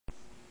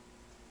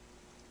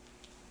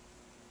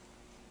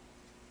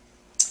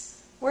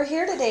We're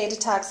here today to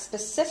talk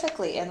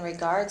specifically in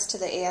regards to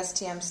the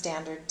ASTM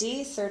standard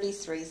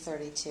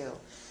D3332.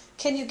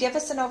 Can you give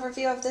us an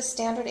overview of this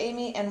standard,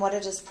 Amy, and what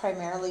it is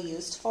primarily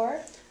used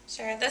for?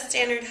 Sure. This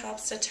standard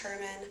helps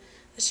determine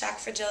the shock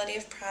fragility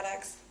of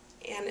products,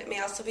 and it may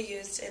also be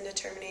used in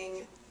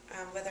determining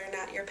whether or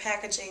not your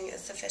packaging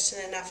is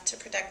sufficient enough to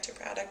protect your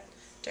product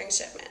during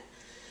shipment.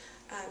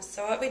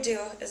 So what we do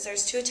is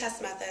there's two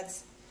test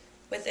methods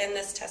within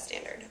this test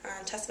standard.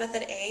 Test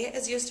method A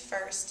is used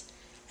first,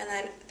 and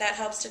then that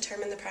helps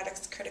determine the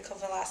product's critical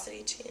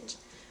velocity change.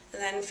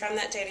 And then from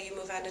that data you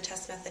move on to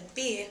test method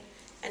B,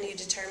 and you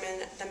determine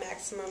the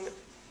maximum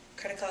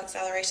critical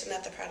acceleration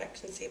that the product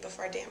can see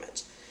before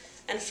damage.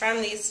 And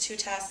from these two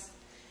tests,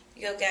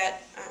 you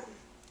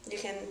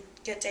can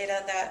get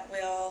data that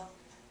will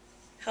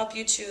help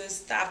you choose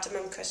the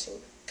optimum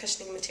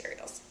cushioning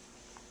materials.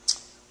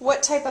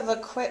 What type of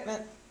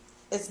equipment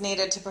is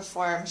needed to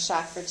perform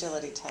shock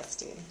fragility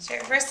testing? Sure.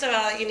 First of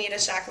all, you need a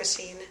shock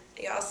machine.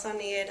 You also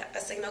need a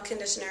signal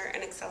conditioner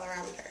and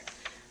accelerometer.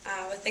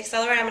 With the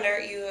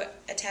accelerometer, you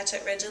attach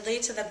it rigidly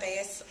to the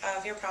base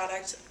of your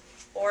product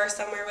or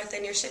somewhere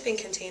within your shipping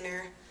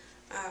container,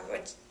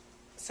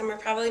 somewhere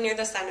probably near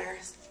the center,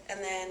 and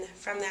then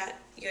from that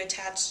you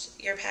attach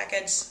your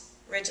package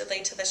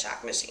rigidly to the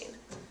shock machine.